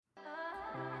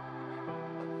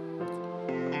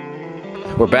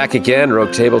We're back again,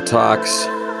 Rogue Table Talks,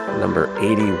 number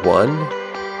 81.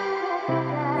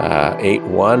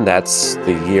 81, that's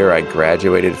the year I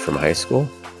graduated from high school.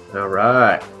 All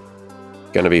right.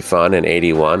 Going to be fun in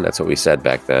 81. That's what we said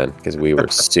back then, because we were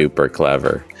super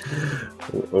clever.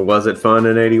 Was it fun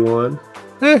in 81?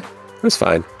 It was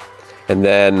fine. And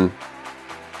then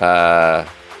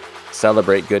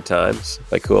Celebrate Good Times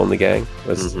by Kool and the Gang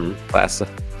was class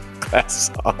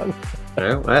song.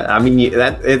 Well, I mean,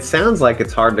 it sounds like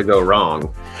it's hard to go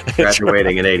wrong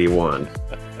graduating in 81.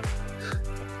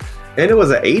 And it was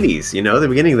the 80s, the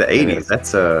beginning of the 80s.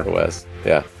 That's It was,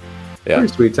 yeah. Pretty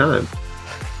sweet time.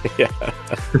 Yeah.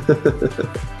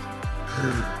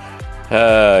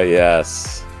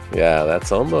 Yes. Yeah,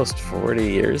 that's almost 40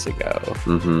 years ago.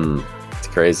 It's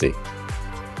crazy.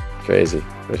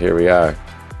 But here we are.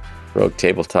 Rogue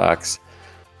Table Talks,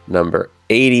 number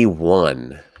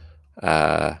 81.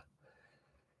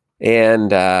 And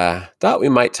thought we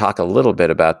might talk a little bit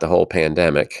about the whole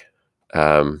pandemic.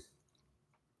 You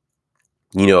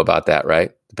know about that,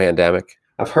 right? The pandemic?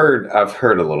 I've heard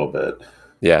a little bit.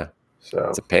 Yeah. So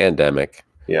it's a pandemic.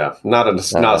 Yeah, not a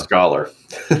scholar.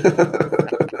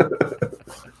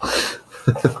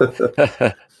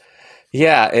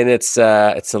 Yeah, and it's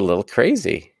a little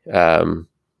crazy, and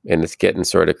it's getting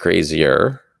sort of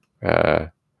crazier.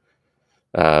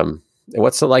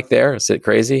 What's it like there? Is it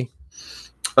crazy?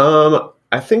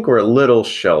 I think we're a little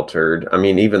sheltered. I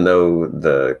mean, even though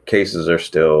the cases are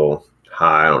still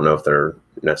high, I don't know if they're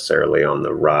necessarily on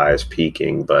the rise,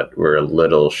 peaking, but we're a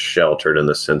little sheltered in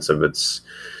the sense of it's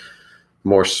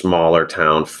more smaller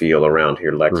town feel around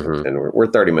here, Lexington. We're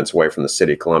 30 minutes away from the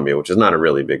city of Columbia, which is not a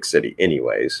really big city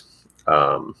anyways.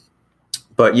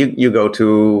 But you go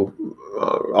to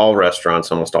all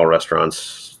restaurants, almost all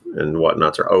restaurants and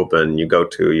whatnots are open. You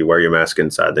wear your mask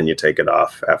inside, then you take it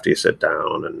off after you sit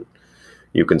down, and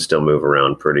you can still move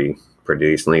around pretty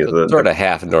decently. Sort of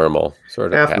half normal.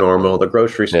 Half normal. The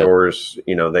grocery stores,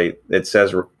 it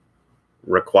says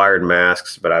required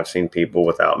masks, but I've seen people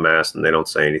without masks and they don't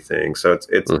say anything. So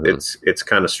it's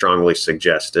kind of strongly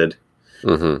suggested.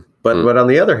 But on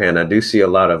the other hand, I do see a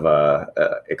lot of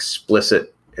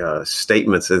explicit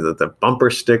statements, that the bumper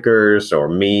stickers or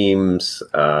memes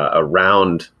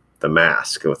around the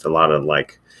mask with a lot of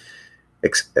like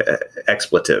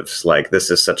expletives, like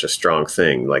this is such a strong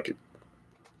thing, like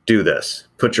do this,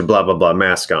 put your blah blah blah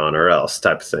mask on or else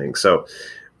type of thing. So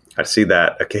I see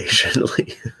that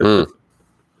occasionally.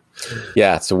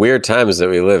 Yeah, it's weird times that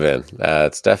we live in.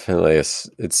 It's definitely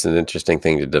it's an interesting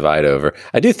thing to divide over.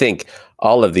 I do think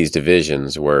all of these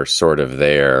divisions were sort of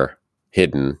there,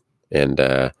 hidden, and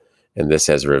this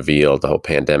has revealed, the whole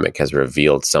pandemic has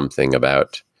revealed something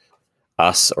about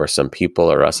us or some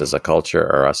people or us as a culture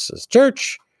or us as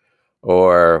church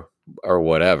or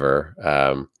whatever.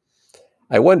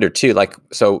 I wonder too,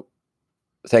 so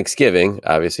Thanksgiving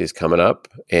obviously is coming up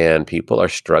and people are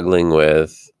struggling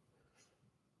with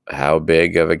how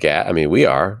big of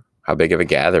how big of a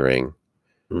gathering,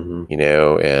 and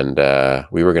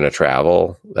we were going to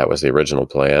travel. That was the original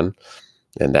plan.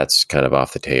 And that's kind of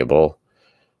off the table.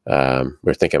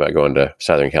 We're thinking about going to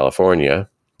Southern California.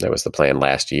 That was the plan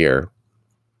last year,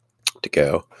 to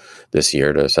go this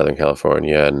year to Southern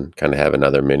California and kind of have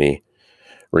another mini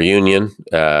reunion.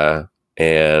 Nobody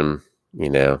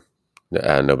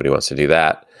wants to do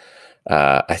that.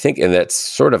 I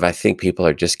think people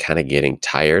are just kind of getting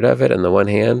tired of it on the one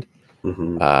hand.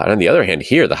 And on the other hand,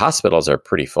 here, the hospitals are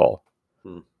pretty full.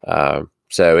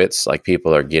 So it's like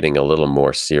people are getting a little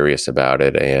more serious about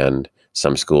it, and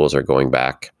some schools are going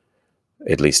back,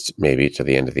 at least maybe to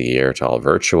the end of the year, to all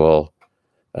virtual.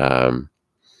 I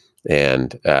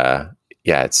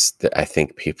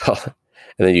think people,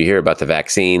 and then you hear about the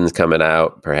vaccines coming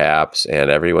out, perhaps, and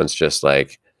everyone's just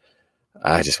like,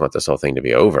 I just want this whole thing to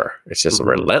be over. It's just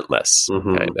relentless,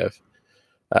 kind of.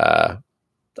 A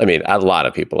lot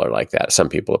of people are like that. Some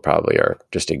people probably are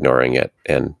just ignoring it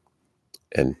and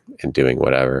doing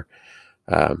whatever.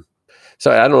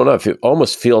 So I don't know if it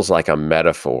almost feels like a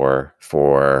metaphor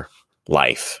for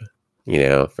life,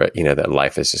 that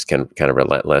life is just kind of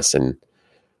relentless,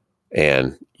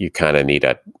 and you kind of need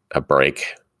a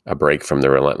break from the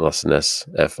relentlessness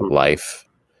of life,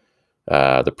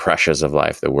 the pressures of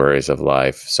life, the worries of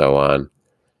life, so on,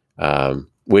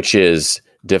 which is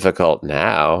difficult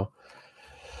now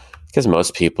because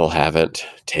most people haven't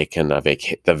taken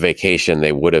the vacation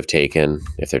they would have taken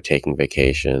if they're taking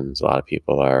vacations. A lot of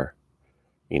people are,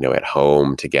 at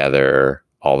home together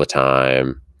all the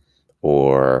time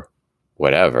or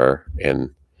whatever.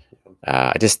 And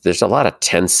there's a lot of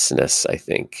tenseness, I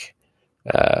think,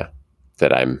 that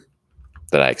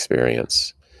I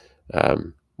experience.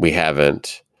 we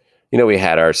haven't, we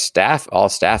had our all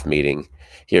staff meeting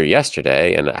here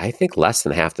yesterday, and I think less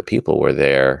than half the people were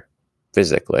there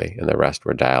physically, and the rest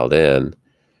were dialed in.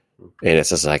 And it's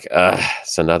just like,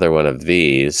 it's another one of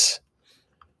these.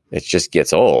 It just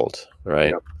gets old,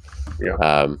 right?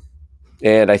 Yeah.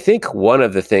 And I think one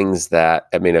of the things that,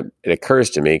 it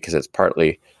occurs to me because it's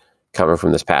partly coming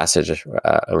from this passage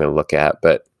I'm going to look at,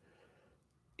 but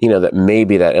that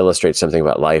maybe that illustrates something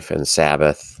about life and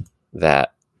Sabbath,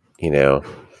 that,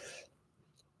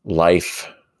 life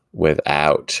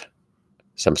without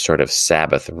some sort of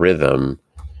Sabbath rhythm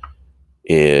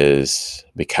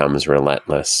becomes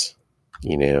relentless,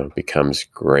 becomes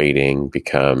grating,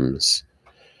 becomes,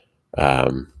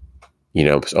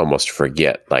 almost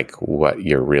forget like what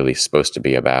you're really supposed to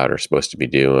be about or supposed to be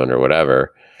doing or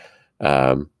whatever.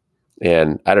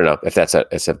 And I don't know if that's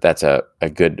a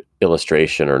good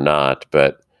illustration or not,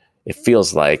 but it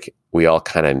feels like we all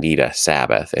kind of need a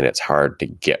Sabbath, and it's hard to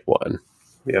get one.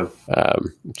 Yeah.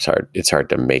 It's hard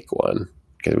to make one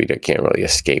because we can't really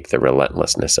escape the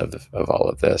relentlessness of all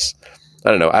of this.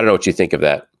 I don't know what you think of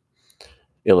that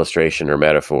illustration or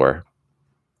metaphor.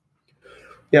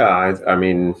 Yeah. I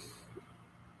mean,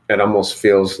 it almost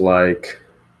feels like,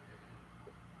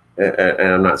 and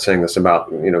I'm not saying this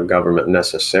about, government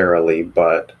necessarily,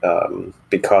 but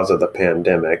because of the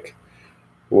pandemic,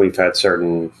 we've had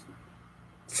certain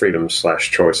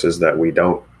freedoms/choices that we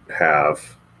don't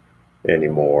have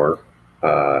anymore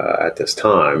at this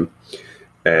time.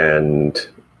 And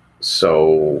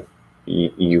so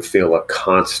you feel a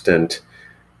constant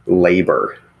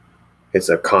labor. It's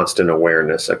a constant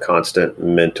awareness, a constant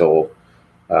mental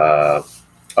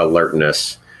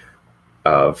alertness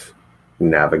of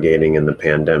navigating in the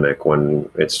pandemic when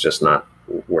it's just not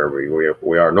where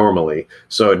we are normally.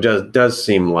 So it does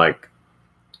seem like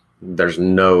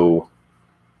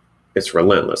it's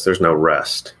relentless. There's no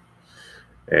rest.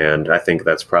 And I think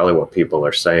that's probably what people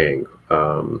are saying.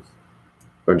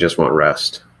 We just want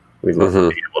rest. We love to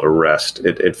be able to rest.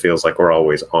 It feels like we're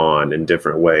always on in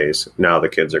different ways. Now the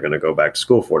kids are going to go back to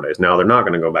school 4 days. Now they're not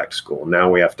going to go back to school.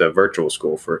 Now we have to have virtual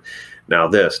school for now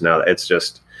this. Now it's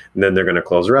just, and then they're going to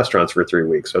close restaurants for 3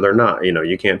 weeks. So they're not,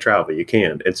 you can't travel. You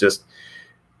can. It's just,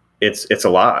 it's a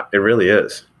lot. It really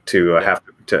is to have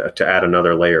to add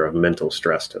another layer of mental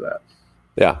stress to that.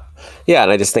 Yeah. Yeah.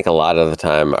 And I just think a lot of the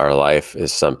time our life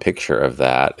is some picture of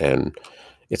that. And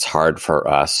it's hard for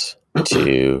us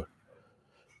to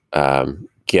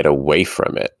get away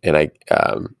from it. And I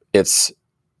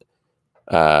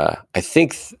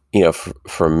think,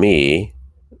 for me,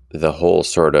 the whole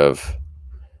sort of,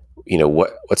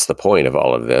 what's the point of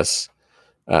all of this?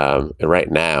 And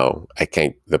right now, I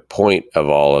think the point of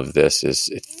all of this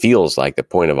it feels like the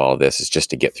point of all of this is just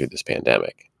to get through this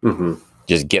pandemic. Mm-hmm.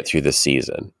 Just get through the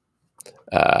season.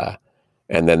 And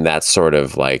then that's sort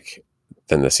of like,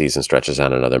 then the season stretches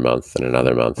on another month and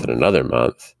another month and another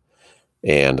month.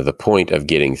 And the point of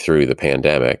getting through the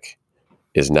pandemic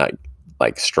is not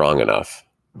like strong enough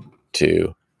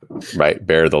to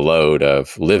bear the load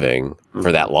of living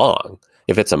for that long.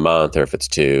 If it's a month or if it's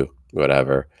 2,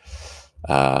 whatever.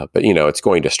 But it's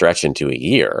going to stretch into a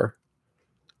year.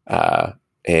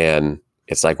 And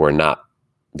it's like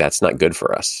that's not good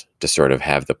for us to sort of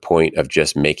have the point of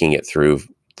just making it through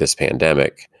this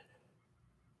pandemic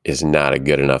is not a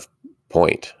good enough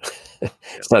point.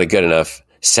 It's not a good enough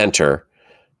center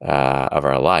of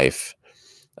our life.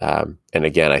 And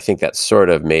again, I think that's sort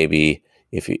of maybe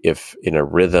if in a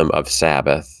rhythm of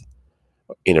Sabbath,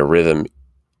 in a rhythm,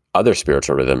 other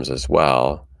spiritual rhythms as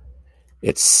well,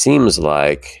 it seems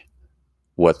like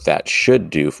what that should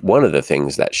do, one of the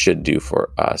things that should do for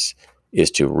us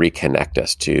is to reconnect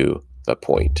us to the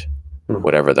point,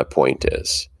 whatever the point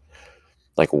is.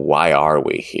 Like, why are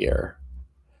we here?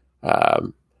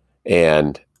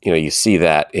 And, you see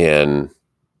that in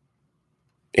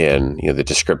the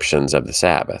descriptions of the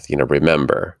Sabbath,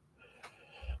 remember,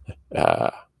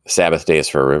 Sabbath day is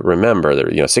for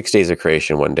remember, 6 days of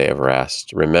creation, 1 day of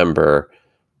rest. Remember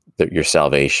your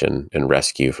salvation and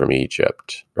rescue from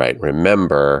Egypt, right?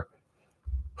 Remember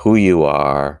who you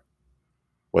are,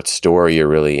 what story you're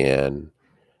really in,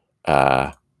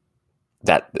 that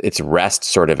it's rest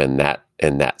sort of in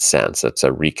that sense. It's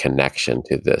a reconnection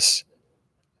to this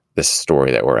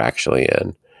story that we're actually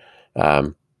in.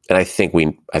 And I think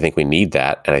we need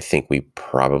that. And I think we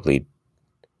probably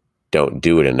don't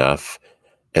do it enough.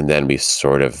 And then we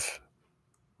sort of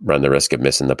run the risk of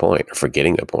missing the point or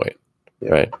forgetting the point. Yeah.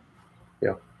 Right.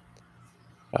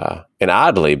 Yeah. And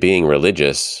oddly, being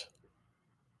religious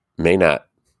may not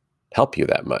help you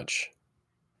that much.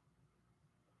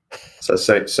 So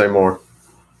say more.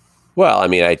 Well,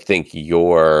 I think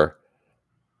your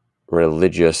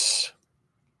religious,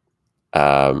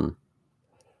 um,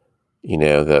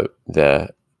 the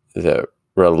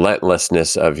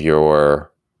relentlessness of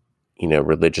your,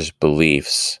 religious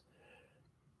beliefs,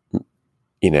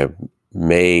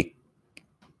 may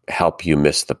help you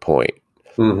miss the point.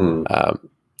 Mm-hmm.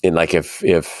 And like if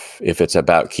it's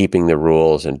about keeping the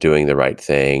rules and doing the right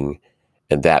thing,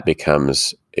 and that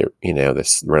becomes,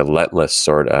 this relentless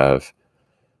sort of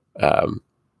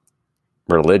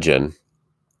religion,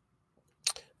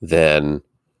 then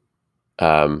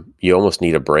you almost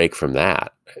need a break from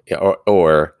that,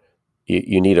 or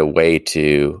you need a way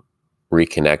to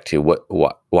reconnect to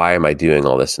why am I doing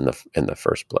all this in the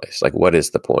first place? Like, what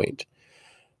is the point?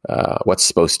 What's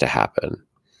supposed to happen?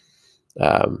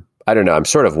 I don't know. I'm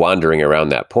sort of wandering around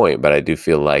that point, but I do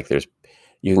feel like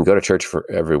you can go to church for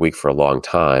every week for a long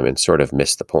time and sort of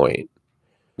miss the point.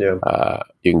 Yeah.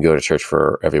 You can go to church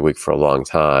for every week for a long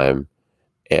time,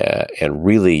 and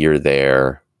really you're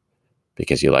there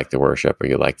because you like the worship, or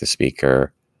you like the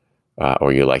speaker,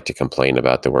 or you like to complain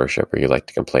about the worship, or you like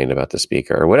to complain about the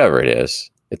speaker, or whatever it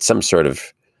is. It's some sort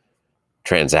of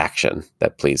transaction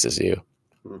that pleases you,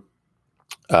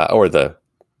 or the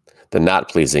not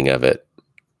pleasing of it,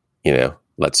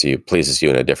 pleases you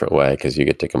in a different way because you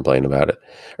get to complain about it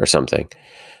or something.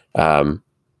 And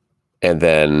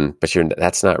then, but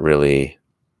that's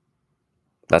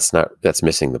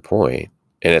missing the point,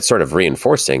 and it's sort of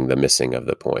reinforcing the missing of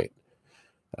the point.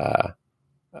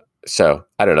 So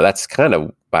I don't know. That's kind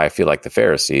of why I feel like the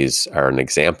Pharisees are an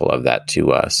example of that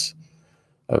to us,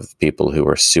 of people who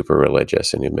were super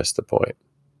religious and who missed the point.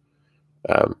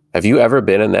 Have you ever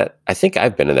been in that? I think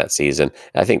I've been in that season.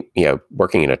 I think,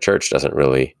 working in a church doesn't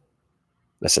really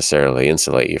necessarily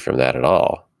insulate you from that at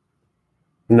all.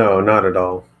 No, not at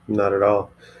all. Not at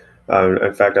all.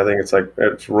 In fact, I think it's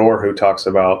Rohr who talks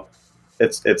about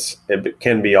it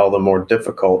can be all the more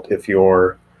difficult if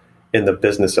you're in the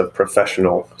business of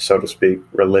professional, so to speak,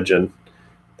 religion.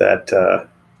 That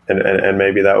and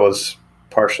maybe that was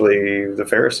partially the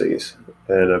Pharisees.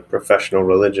 In a professional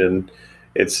religion,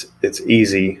 it's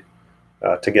easy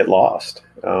to get lost.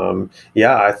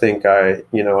 I think I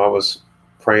was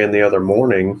praying the other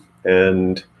morning,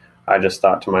 and I just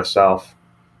thought to myself,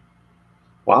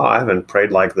 wow, I haven't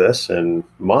prayed like this in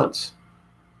months.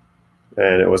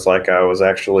 And it was like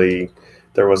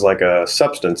there was like a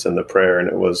substance in the prayer, and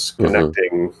it was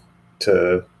connecting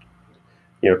to,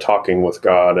 talking with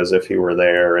God as if he were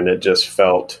there. And it just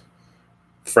felt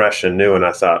fresh and new. And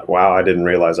I thought, wow, I didn't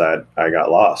realize I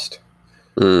got lost.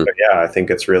 But yeah, I think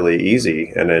it's really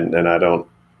easy. And I don't,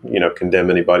 condemn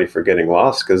anybody for getting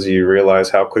lost, because you realize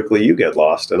how quickly you get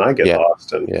lost and I get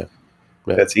lost. And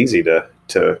that's easy to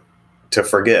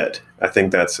forget. I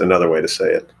think that's another way to say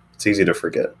it. It's easy to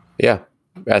forget. Yeah,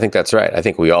 I think that's right. I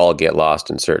think we all get lost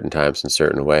in certain times in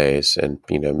certain ways. And,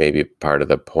 maybe part of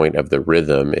the point of the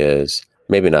rhythm is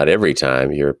maybe not every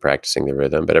time you're practicing the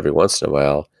rhythm, but every once in a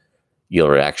while,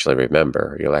 you'll actually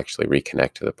remember, you'll actually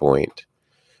reconnect to the point.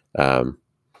 And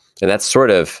that's sort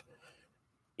of,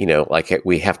 like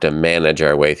we have to manage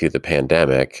our way through the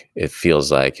pandemic. It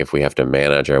feels like if we have to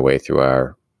manage our way through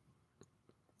our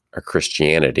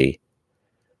Christianity,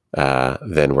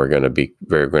 then we're going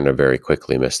to very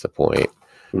quickly miss the point.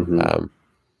 Mm-hmm.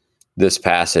 This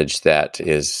passage that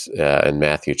is in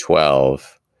Matthew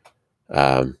 12,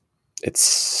 it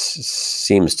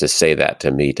seems to say that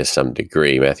to me to some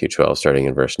degree. Matthew 12, starting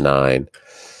in verse 9.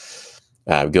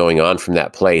 Going on from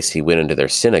that place, he went into their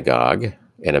synagogue,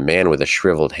 and a man with a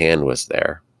shriveled hand was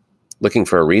there. Looking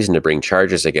for a reason to bring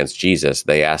charges against Jesus,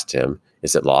 they asked him,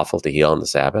 "Is it lawful to heal on the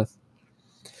Sabbath?"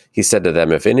 He said to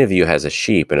them, "If any of you has a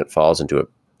sheep and it falls into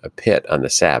a pit on the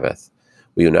Sabbath,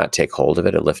 will you not take hold of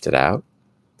it and lift it out?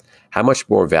 How much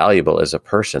more valuable is a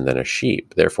person than a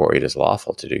sheep? Therefore, it is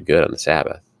lawful to do good on the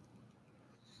Sabbath."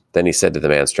 Then he said to the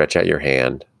man, "Stretch out your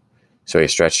hand." So he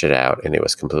stretched it out, and it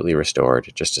was completely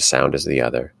restored, just as sound as the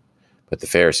other. But the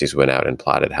Pharisees went out and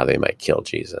plotted how they might kill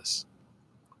Jesus.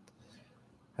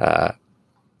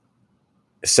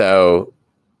 So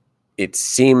it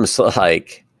seems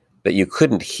like that you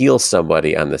couldn't heal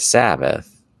somebody on the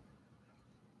Sabbath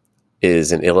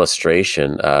is an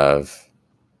illustration of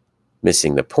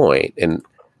missing the point. And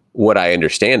what I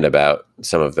understand about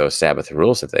some of those Sabbath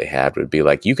rules that they had would be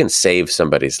like, you can save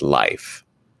somebody's life.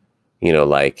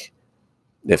 Like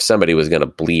if somebody was going to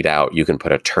bleed out, you can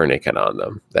put a tourniquet on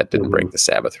them. That didn't break the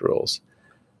Sabbath rules.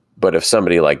 But if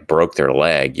somebody like broke their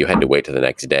leg, you had to wait till the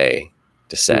next day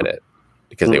to set it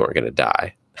because they weren't going to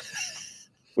die,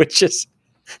 which is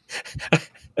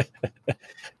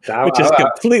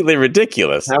completely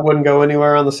ridiculous. I wouldn't go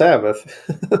anywhere on the Sabbath.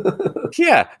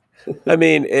 Yeah. I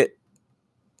mean,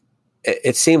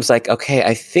 it seems like, okay,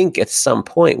 I think at some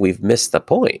point we've missed the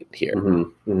point here.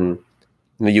 Mm-hmm.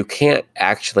 Mm-hmm. You can't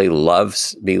actually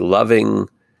be loving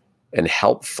and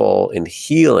helpful and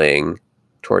healing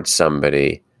towards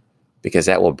somebody, because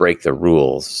that will break the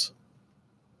rules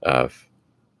of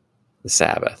the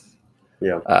Sabbath.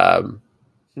 Yeah.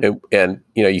 And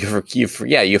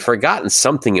you've forgotten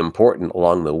something important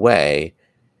along the way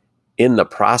in the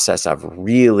process of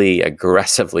really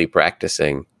aggressively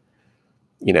practicing,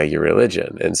 your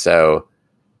religion. And so,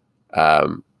 I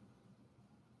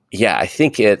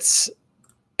think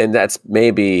and that's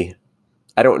maybe,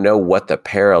 I don't know what the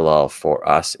parallel for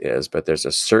us is, but there's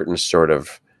a certain sort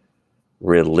of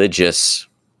religious,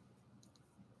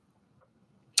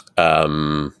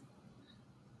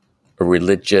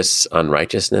 religious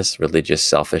unrighteousness, religious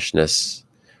selfishness,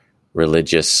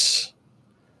 religious,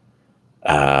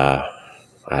 I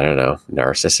don't know,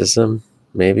 narcissism,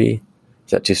 maybe.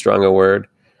 Is that too strong a word?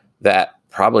 That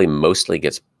probably mostly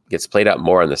gets played out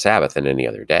more on the Sabbath than any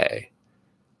other day.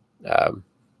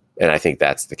 And I think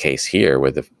that's the case here,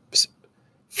 where the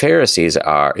Pharisees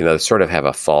are, sort of have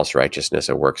a false righteousness,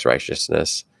 a works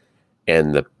righteousness,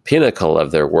 and the pinnacle of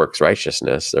their works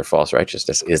righteousness, their false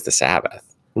righteousness, is the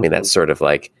Sabbath. I mean, that's sort of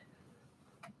like,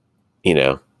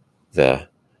 the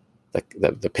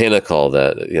pinnacle,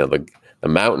 the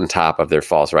mountaintop of their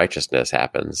false righteousness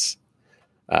happens.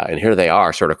 And here they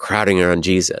are sort of crowding around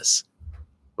Jesus.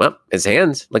 Well, his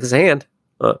hands, look at his hand.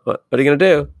 What are you going to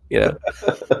do?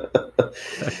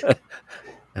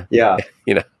 Yeah.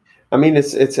 I mean,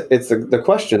 it's the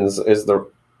questions is the,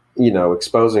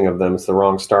 exposing of them is the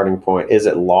wrong starting point. Is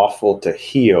it lawful to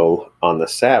heal on the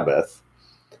Sabbath?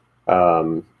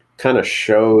 Kind of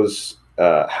shows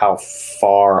how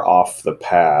far off the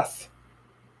path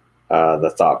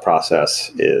the thought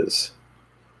process is,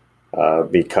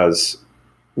 because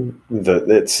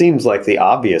it seems like the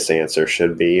obvious answer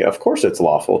should be, of course it's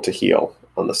lawful to heal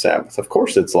on the Sabbath. Of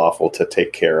course it's lawful to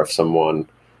take care of someone,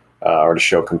 or to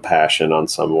show compassion on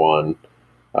someone,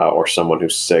 or someone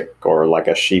who's sick, or like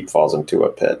a sheep falls into a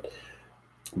pit.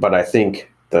 But I think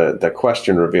the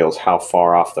question reveals how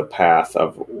far off the path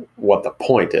of what the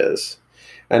point is.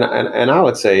 And I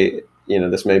would say,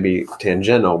 this may be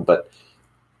tangential, but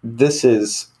this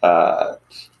is,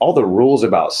 all the rules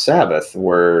about Sabbath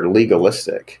were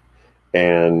legalistic.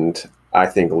 And I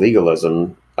think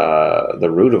legalism, the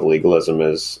root of legalism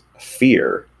is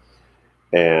fear.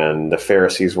 And the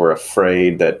Pharisees were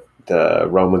afraid that the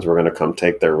Romans were going to come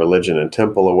take their religion and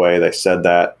temple away. They said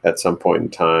that at some point in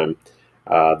time.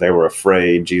 They were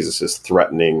afraid. Jesus is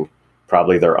threatening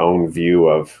probably their own view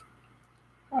of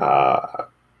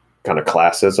kind of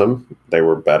classism. They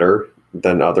were better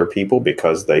than other people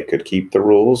because they could keep the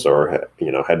rules, or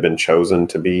had been chosen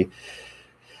to be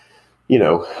in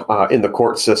the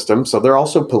court system. So they're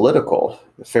also political.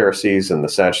 The Pharisees and the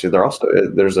Sadducees, they're also,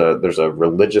 there's a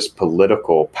religious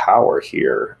political power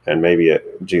here, and maybe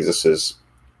Jesus is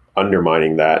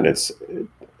undermining that, and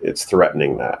it's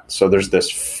threatening that. So there's this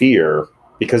fear,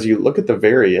 because you look at the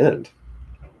very end,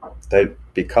 that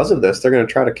because of this, they're going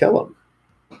to try to kill him.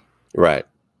 Right.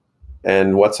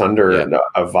 And what's under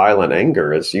a violent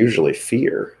anger is usually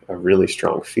fear, a really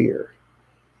strong fear.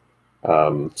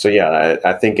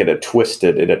 I think it had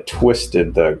twisted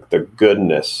the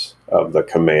goodness of the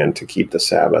command to keep the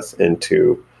Sabbath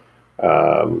into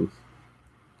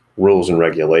rules and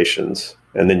regulations,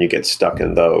 and then you get stuck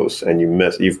in those, and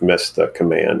you've missed the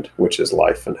command, which is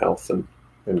life and health and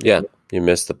you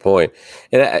missed the point.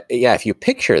 And if you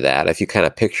picture that, if you kind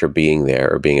of picture being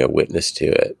there or being a witness to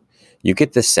it, you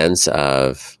get the sense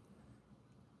of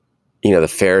the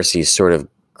Pharisees sort of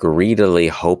greedily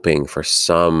hoping for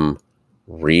some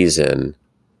reason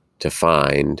to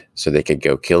find so they could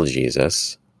go kill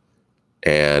Jesus,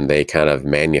 and they kind of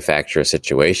manufacture a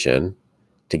situation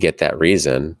to get that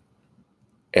reason,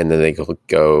 and then they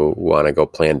want to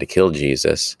plan to kill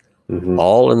Jesus,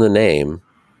 all in the name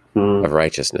of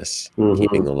righteousness,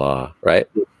 keeping the law, right?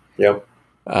 Yep.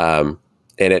 And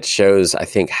it shows, I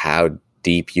think, how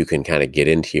deep you can kind of get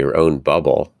into your own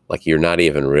bubble. Like, you're not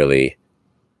even really,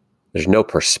 there's no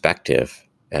perspective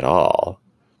at all.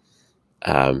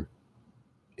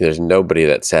 There's nobody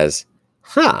that says,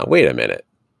 wait a minute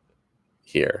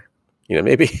here.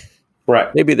 Maybe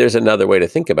there's another way to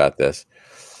think about this.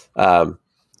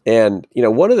 And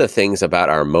one of the things about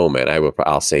our moment,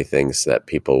 I'll say things that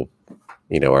people,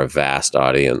 our vast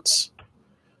audience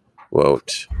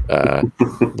won't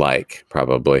like,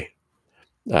 probably,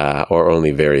 or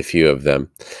only very few of them.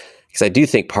 Because I do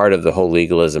think part of the whole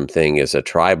legalism thing is a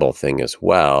tribal thing as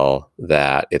well,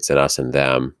 that it's an us and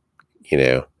them.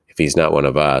 If he's not one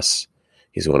of us,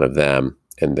 he's one of them.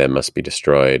 and then must be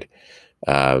destroyed.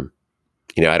 I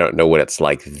don't know what it's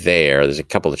like there. There's a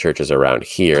couple of churches around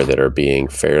here that are being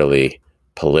fairly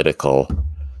political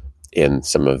in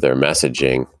some of their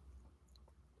messaging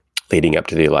leading up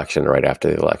to the election, right after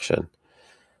the election.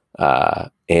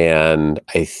 And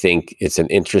I think it's an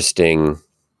interesting,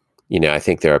 I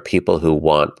think there are people who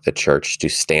want the church to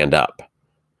stand up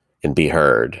and be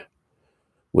heard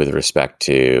with respect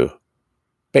to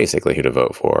basically who to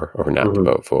vote for or not to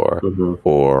vote for,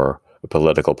 or a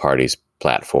political party's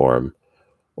platform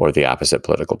or the opposite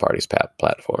political party's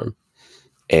platform.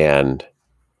 And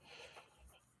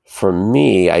for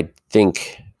me, I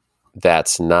think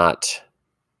that's not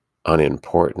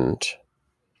unimportant,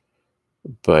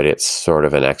 but it's sort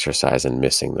of an exercise in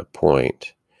missing the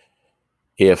point.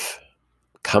 If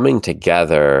coming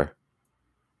together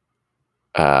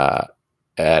at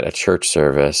a church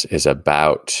service is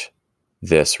about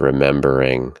this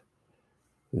remembering,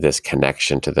 this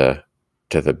connection to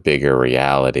the bigger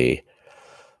reality,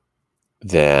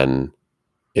 then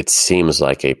it seems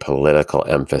like a political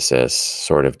emphasis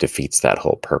sort of defeats that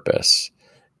whole purpose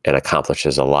and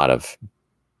accomplishes a lot of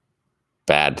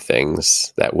bad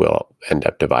things that will end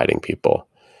up dividing people.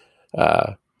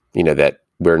 That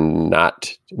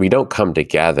we don't come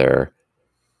together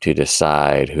to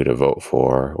decide who to vote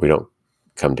for. We don't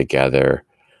come together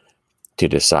to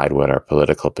decide what our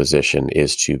political position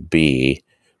is to be.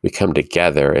 We come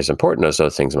together, as important as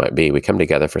those things might be, we come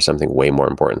together for something way more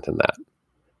important than that.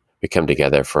 We come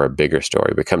together for a bigger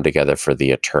story. We come together for the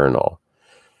eternal.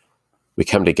 We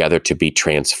come together to be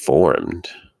transformed.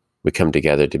 We come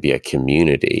together to be a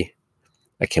community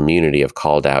of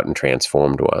called out and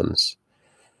transformed ones.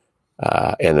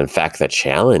 And in fact, the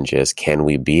challenge is, can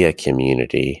we be a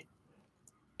community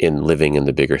in living in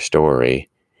the bigger story,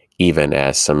 even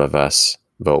as some of us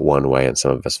vote one way and some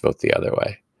of us vote the other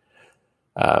way?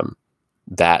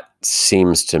 That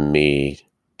seems to me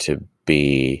to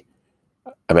be,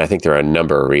 I think there are a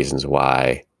number of reasons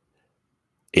why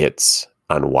it's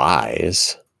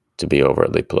unwise to be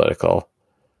overtly political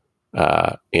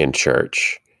in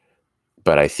church.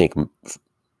 But I think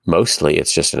mostly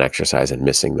it's just an exercise in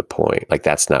missing the point. Like,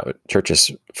 that's not what church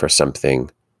is, for something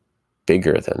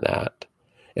bigger than that.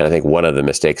 And I think one of the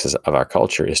mistakes of our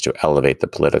culture is to elevate the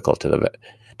political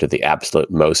to the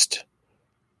absolute most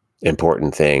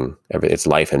important thing. It's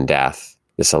life and death.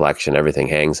 This election, everything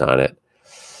hangs on it,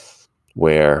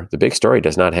 where the big story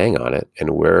does not hang on it.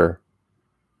 And we're,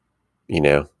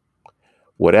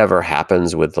 whatever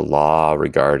happens with the law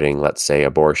regarding, let's say,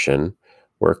 abortion,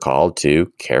 we're called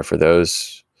to care for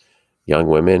those young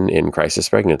women in crisis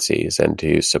pregnancies and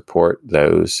to support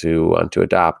those who want to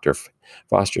adopt or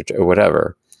foster or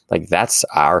whatever. Like, that's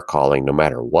our calling no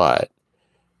matter what.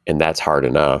 And that's hard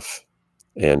enough.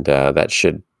 And that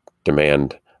should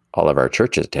demand all of our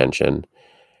church's attention.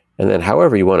 And then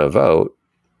however you want to vote,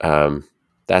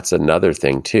 that's another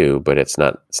thing too, but it's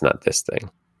not this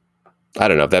thing. I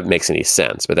don't know if that makes any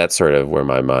sense, but that's sort of where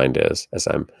my mind is as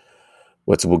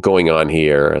what's going on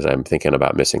here as I'm thinking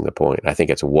about missing the point. I think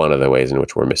it's one of the ways in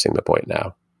which we're missing the point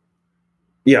now.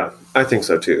 Yeah, I think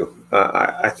so too.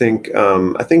 I think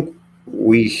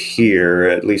we here,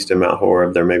 at least in Mount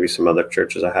Horeb, there may be some other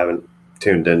churches I haven't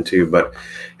tuned into, but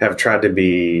have tried to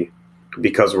be,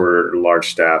 because we're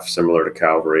large staff, similar to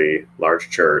Calvary, large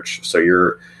church. So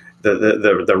you're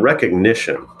the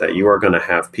recognition that you are going to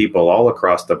have people all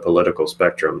across the political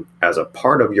spectrum as a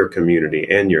part of your community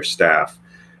and your staff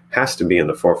has to be in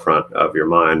the forefront of your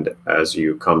mind as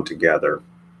you come together.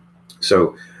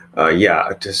 So,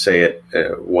 to say it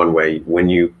one way, when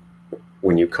you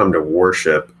come to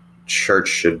worship, church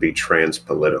should be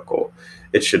transpolitical.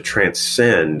 It should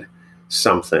transcend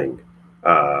something,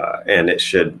 and it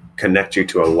should connect you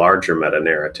to a larger meta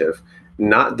narrative.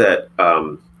 Not that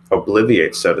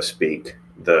obliviates, so to speak,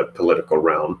 the political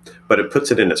realm, but it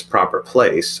puts it in its proper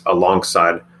place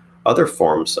alongside other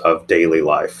forms of daily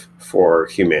life for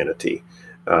humanity,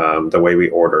 the way we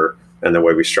order and the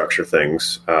way we structure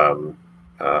things,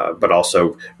 but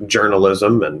also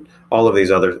journalism and all of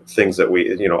these other things that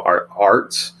our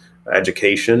arts,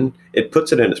 education. It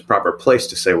puts it in its proper place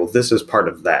to say, well, this is part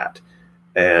of that,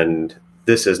 and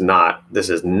this is not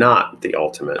the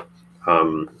ultimate.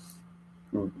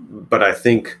 But I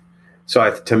think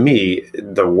so. To me,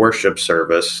 the worship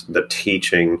service, the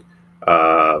teaching,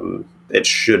 it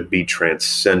should be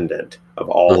transcendent of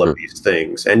all of these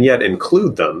things, and yet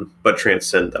include them, but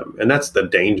transcend them. And that's the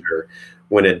danger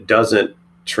when it doesn't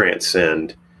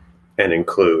transcend and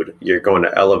include. You're going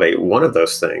to elevate one of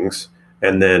those things,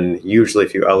 and then usually,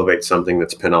 if you elevate something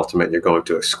that's penultimate, you're going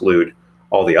to exclude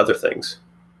all the other things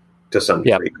to some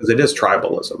degree, because it is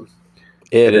tribalism.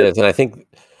 It is, and I think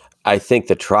I think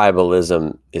the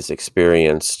tribalism is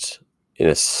experienced in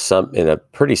a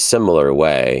pretty similar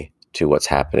way to what's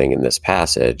happening in this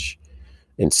passage.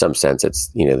 In some sense, it's,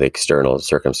 the external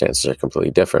circumstances are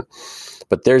completely different.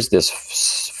 But there's this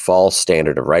false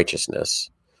standard of righteousness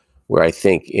where I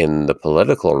think in the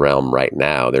political realm right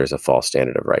now, there's a false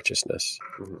standard of righteousness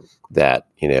that,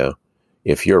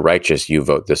 if you're righteous, you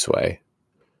vote this way,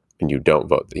 and you don't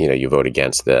vote, you vote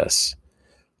against this.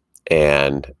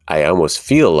 And I almost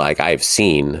feel like I've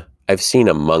seen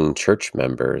among church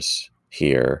members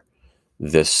here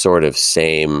this sort of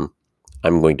same,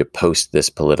 I'm going to post this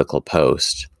political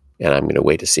post and I'm going to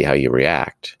wait to see how you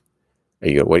react.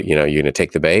 You're going to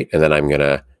take the bait, and then I'm going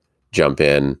to jump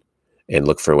in and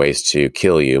look for ways to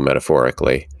kill you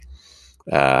metaphorically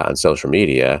on social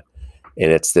media.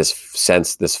 And it's this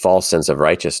false sense of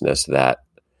righteousness that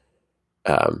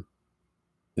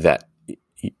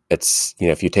it's,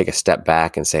 if you take a step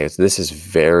back and say, this is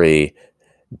very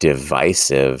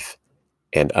divisive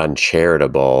and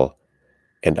uncharitable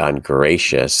and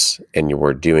ungracious, and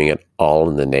we're doing it all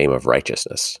in the name of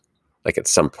righteousness. Like, at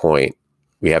some point,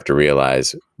 we have to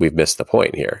realize we've missed the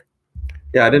point here.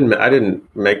 Yeah, I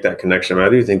didn't make that connection, but I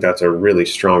do think that's a really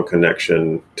strong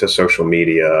connection to social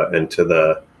media and to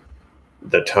the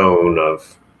tone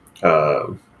of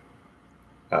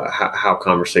how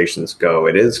conversations go.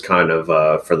 It is kind of,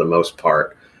 for the most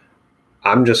part,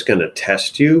 I'm just going to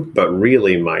test you, but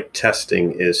really my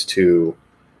testing is to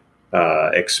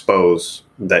expose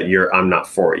that I'm not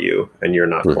for you and you're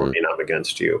not for me and I'm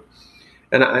against you.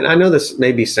 And I know this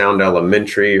maybe sound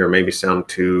elementary or maybe sound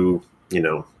too,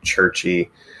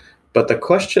 churchy, but the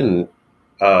question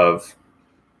of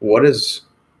what is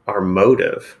our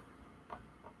motive,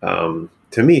 to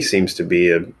me seems to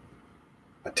be a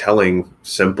telling,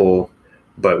 simple,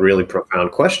 but really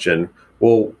profound question.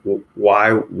 Well, why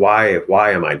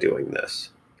am I doing this?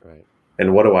 Right.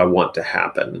 And what do I want to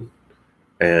happen?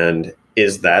 And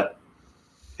is that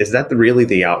really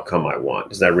the outcome I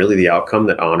want? Is that really the outcome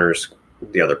that honors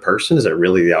the other person? Is that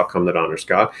really the outcome that honors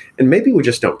God? And maybe we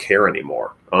just don't care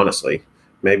anymore, honestly.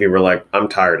 Maybe we're like, I'm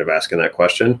tired of asking that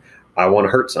question. I want to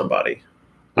hurt somebody.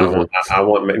 I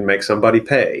want to make somebody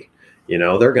pay.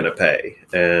 They're going to pay.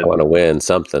 And I want to win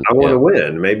something. I want to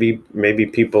win. Maybe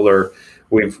people are,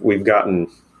 we've gotten,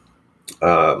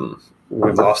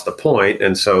 we've lost the point.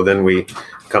 And so then we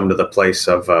come to the place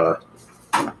of,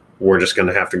 we're just going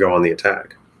to have to go on the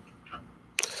attack.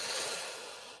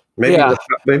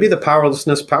 Maybe the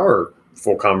powerlessness,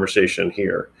 powerful conversation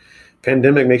here.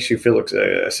 Pandemic makes you feel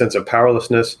a sense of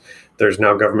powerlessness. There's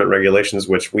now government regulations,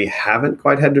 which we haven't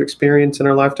quite had to experience in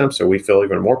our lifetime. So we feel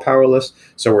even more powerless.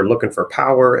 So we're looking for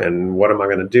power. And what am I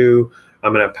going to do?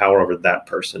 I'm going to have power over that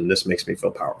person. This makes me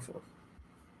feel powerful.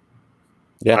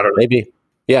 Yeah, maybe.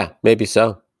 Yeah, maybe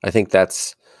so. I think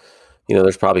that's,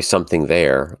 there's probably something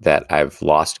there that I've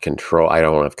lost control. I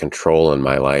don't have control in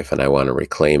my life, and I want to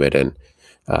reclaim it in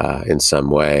some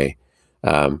way.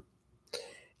 And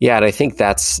I think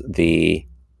that's the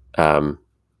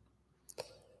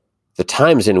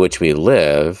times in which we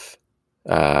live.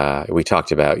 We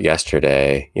talked about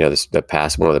yesterday. One of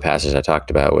the passages I talked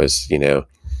about was, do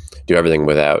everything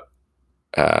without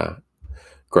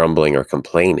grumbling or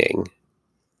complaining,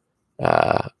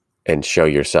 and show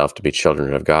yourself to be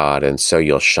children of God, and so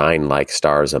you'll shine like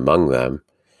stars among them.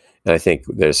 And I think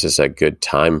this is a good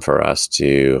time for us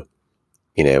to,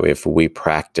 if we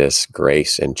practice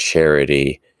grace and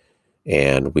charity,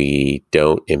 and we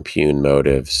don't impugn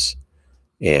motives,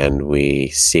 and we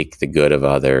seek the good of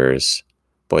others,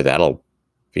 boy, that'll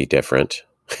be different.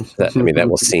 That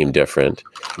will seem different.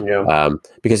 Yeah.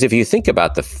 Because if you think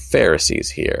about the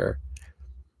Pharisees here,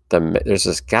 there's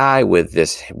this guy with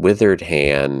this withered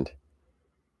hand,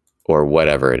 or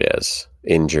whatever it is,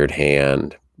 injured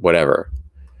hand, whatever.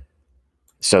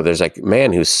 So there's a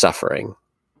man who's suffering,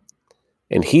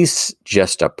 and he's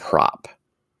just a prop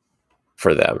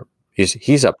for them.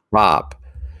 He's a prop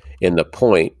in the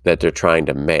point that they're trying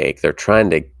to make. They're trying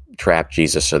to trap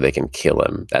Jesus so they can kill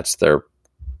him. That's their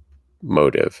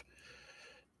motive.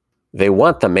 They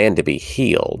want the man to be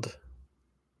healed,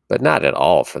 but not at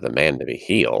all for the man to be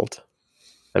healed.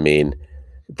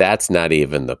 That's not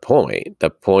even the point. The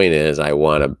point is, I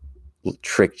want to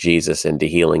trick Jesus into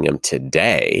healing him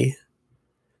today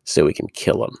so we can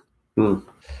kill him.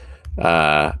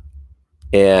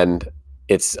 And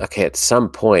it's okay. At some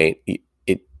point,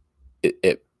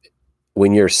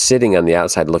 when you're sitting on the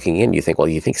outside looking in, you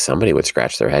think somebody would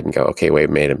scratch their head and go, okay, wait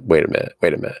a minute.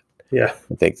 Yeah.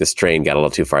 I think this train got a little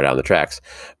too far down the tracks.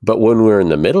 But when we're in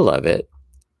the middle of it,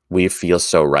 we feel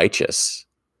so righteous.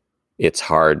 It's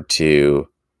hard to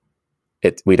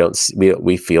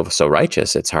we feel so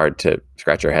righteous. It's hard to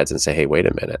scratch our heads and say, hey, wait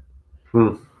a minute.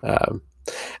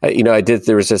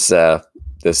 There was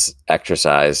this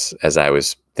exercise as I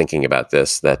was thinking about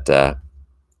this that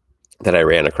I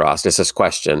ran across. It's this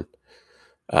question,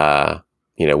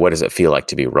 what does it feel like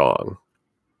to be wrong?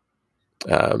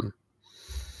 But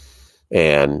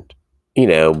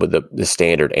the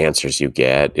standard answers you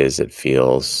get is it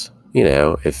feels,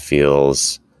 it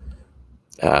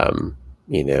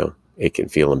can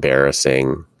feel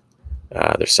embarrassing.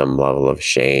 There's some level of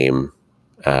shame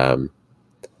to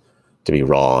be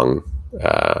wrong.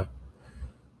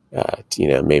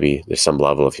 Maybe there's some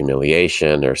level of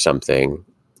humiliation or something.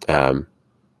 As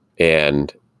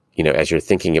you're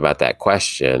thinking about that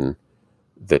question,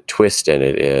 the twist in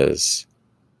it is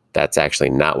that's actually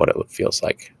not what it feels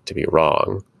like to be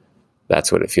wrong.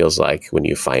 That's what it feels like when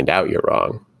you find out you're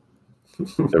wrong.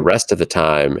 The rest of the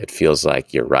time, it feels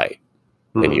like you're right.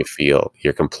 And you feel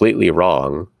you're completely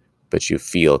wrong, but you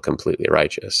feel completely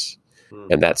righteous.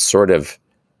 And that's sort of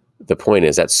the point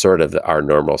is that's sort of our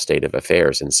normal state of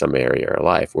affairs in some area of our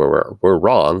life where we're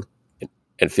wrong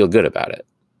and feel good about it.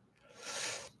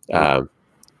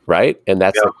 Right? And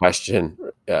that's the question.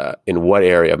 In what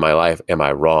area of my life am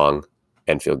I wrong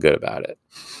and feel good about it?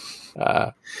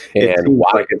 It seems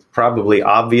like it's probably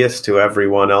obvious to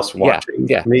everyone else watching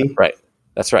me.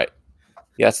 That's right.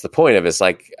 Yeah, that's the point of it. It's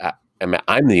like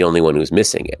I'm the only one who's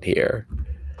missing it here.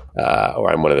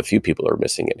 Or I'm one of the few people who are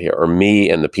missing it here. Or me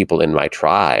and the people in my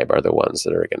tribe are the ones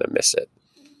that are going to miss it.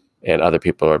 And other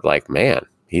people are like, man,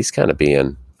 he's kind of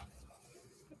being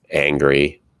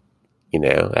angry.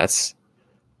 That's,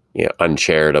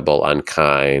 uncharitable,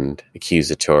 unkind,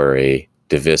 accusatory,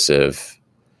 divisive.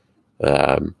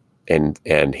 And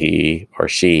he or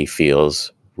she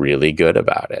feels really good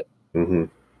about it. Mm-hmm.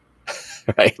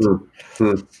 Right.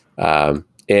 Mm-hmm.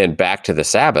 And back to the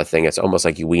Sabbath thing, it's almost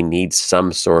like we need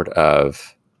some sort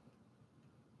of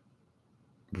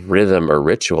rhythm or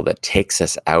ritual that takes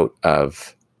us out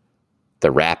of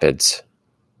the rapids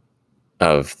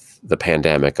of the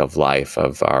pandemic, of life,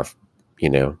 of our,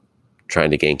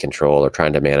 trying to gain control or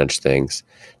trying to manage things,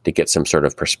 to get some sort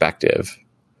of perspective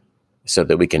so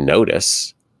that we can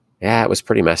notice, it was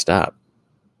pretty messed up.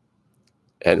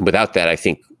 And without that, I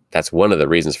think that's one of the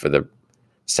reasons for the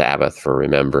Sabbath, for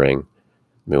remembering.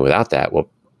 Without that, we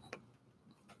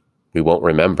won't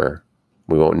remember.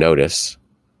 We won't notice.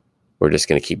 We're just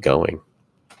going to keep going.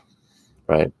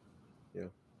 Right? Yeah.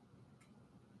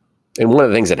 And one of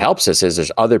the things that helps us is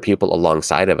there's other people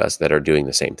alongside of us that are doing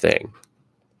the same thing.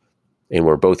 And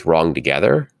we're both wrong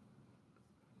together.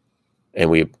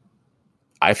 And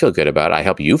I feel good about it. I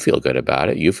help you feel good about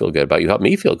it. You feel good about it. You help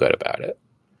me feel good about it.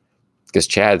 Because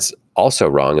Chad's also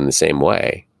wrong in the same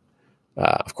way.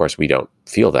 Of course, we don't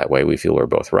feel that way. We feel we're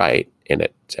both right. And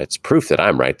it's proof that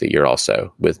I'm right that you're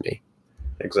also with me.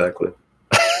 Exactly.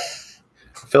 I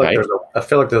feel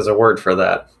like there's a word for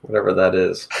that, whatever that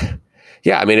is.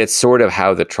 Yeah, it's sort of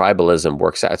how the tribalism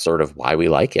works out. It's sort of why we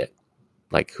like it.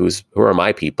 Like, who are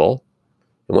my people?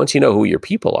 And once you know who your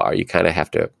people are, you kind of have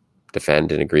to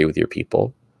defend and agree with your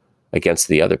people against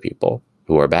the other people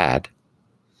who are bad.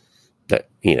 That,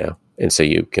 and so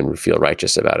you can feel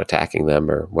righteous about attacking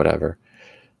them or whatever.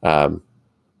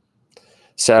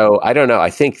 So I don't know. I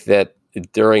think that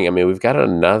we've got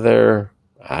another,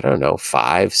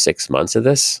 5-6 months of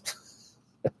this.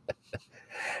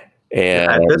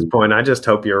 And at this point, I just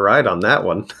hope you're right on that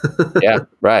one. Yeah,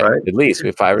 right. At least we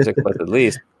have 5 or 6 months at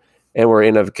least. And we're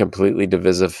in a completely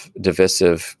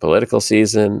divisive political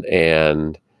season,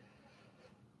 and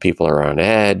people are on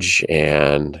edge,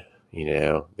 and,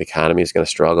 the economy is going to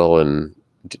struggle in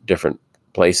different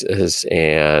places.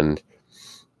 And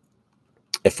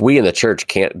if we in the church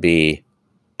can't be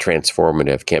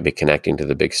transformative, can't be connecting to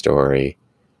the big story,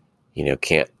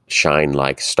 can't shine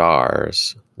like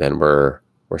stars, then we're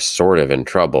sort of in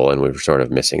trouble, and we're sort of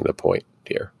missing the point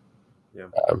here. Yeah.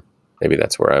 Maybe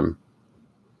that's where I'm,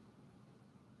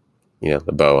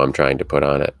 the bow I'm trying to put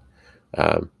on it.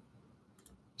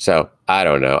 So I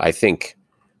don't know. I think,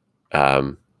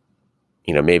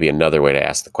 maybe another way to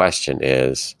ask the question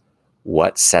is,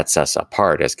 what sets us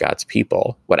apart as God's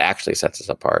people? What actually sets us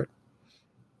apart?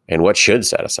 And what should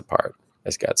set us apart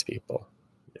as God's people?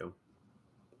 Yeah.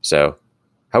 So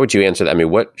how would you answer that?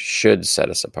 What should set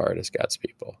us apart as God's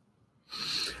people?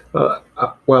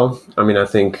 I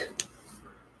think,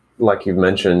 like you've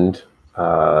mentioned,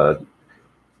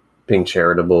 being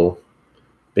charitable,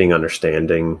 being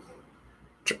understanding,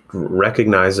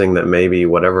 recognizing that maybe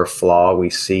whatever flaw we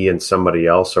see in somebody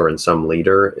else or in some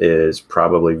leader is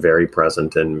probably very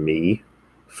present in me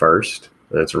first.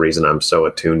 And it's a reason I'm so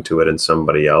attuned to it in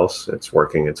somebody else. It's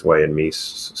working its way in me.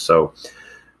 So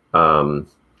I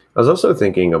was also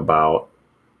thinking about,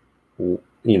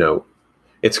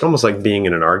 it's almost like being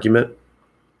in an argument.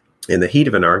 In the heat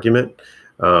of an argument,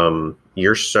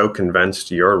 you're so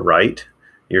convinced you're right.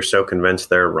 You're so convinced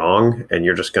they're wrong. And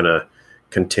you're just going to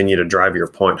continue to drive your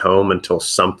point home until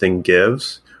something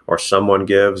gives, or someone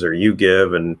gives, or you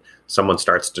give, and someone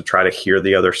starts to try to hear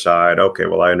the other side. Okay,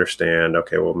 well, I understand.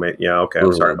 Okay, well, okay,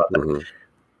 I'm sorry about that.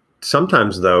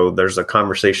 Sometimes, though, there's a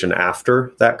conversation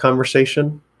after that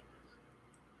conversation,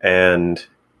 and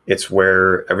it's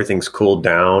where everything's cooled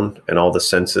down and all the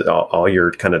senses, all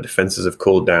your kind of defenses have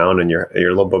cooled down, and you're a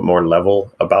little bit more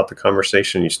level about the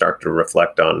conversation. You start to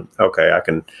reflect on, okay, I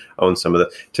can own some of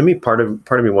the. To me, part of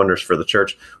me wonders for the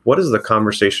church, what is the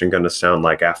conversation going to sound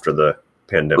like after the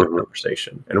pandemic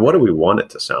conversation, and what do we want it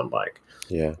to sound like?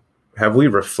 Yeah, have we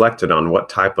reflected on what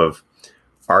type of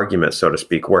argument, so to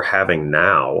speak, we're having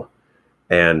now,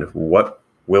 and what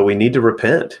will we need to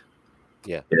repent?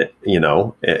 Yeah.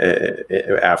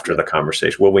 After the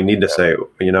conversation, will we need to say,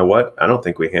 you know what? I don't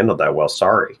think we handled that well.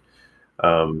 Sorry.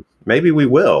 Maybe we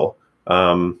will.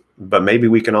 But maybe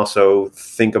we can also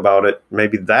think about it.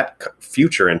 Maybe that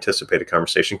future anticipated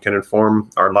conversation can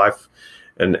inform our life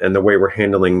and the way we're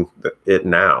handling it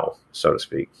now, so to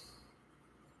speak.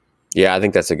 Yeah, I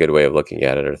think that's a good way of looking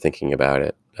at it or thinking about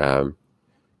it.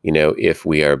 If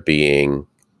we are being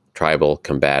tribal,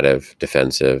 combative,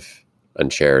 defensive,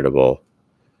 uncharitable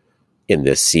in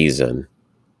this season,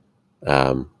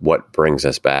 what brings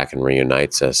us back and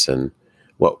reunites us, and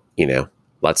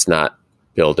let's not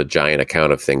build a giant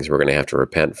account of things we're going to have to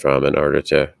repent from in order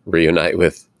to reunite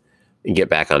with and get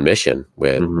back on mission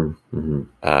with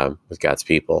God's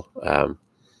people.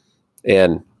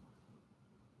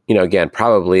 Again,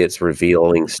 probably it's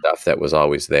revealing stuff that was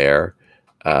always there,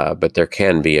 but there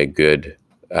can be a good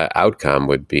outcome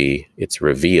would be it's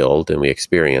revealed and we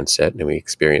experience it, and we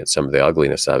experience some of the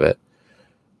ugliness of it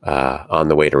on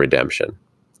the way to redemption,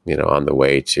 on the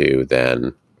way to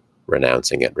then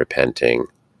renouncing it, repenting,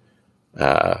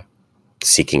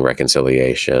 seeking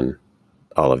reconciliation,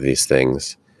 all of these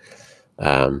things,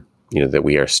 that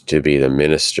we are to be the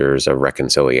ministers of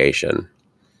reconciliation,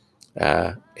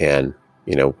 and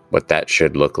what that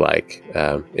should look like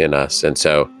in us. And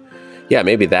so, yeah,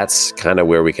 maybe that's kind of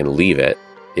where we can leave it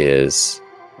is,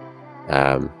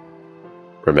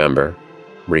 remember,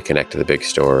 reconnect to the big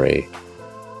story,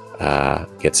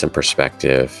 get some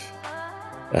perspective.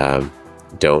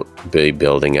 Don't be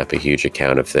building up a huge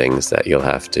account of things that you'll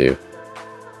have to,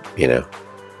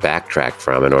 backtrack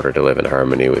from in order to live in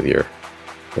harmony with your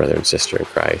brother and sister in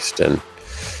Christ, and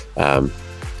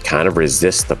kind of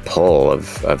resist the pull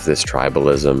of this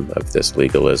tribalism, of this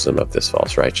legalism, of this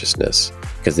false righteousness,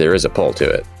 because there is a pull to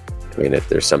it.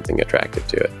 There's something attractive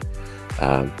to it,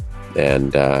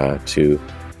 and to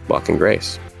walk in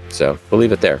grace. So we'll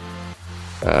leave it there.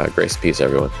 Grace and peace,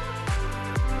 everyone.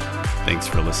 Thanks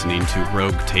for listening to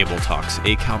Rogue Table Talks,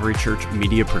 a Calvary Church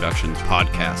Media Productions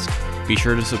podcast. Be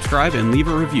sure to subscribe and leave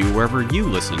a review wherever you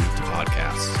listen to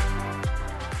podcasts.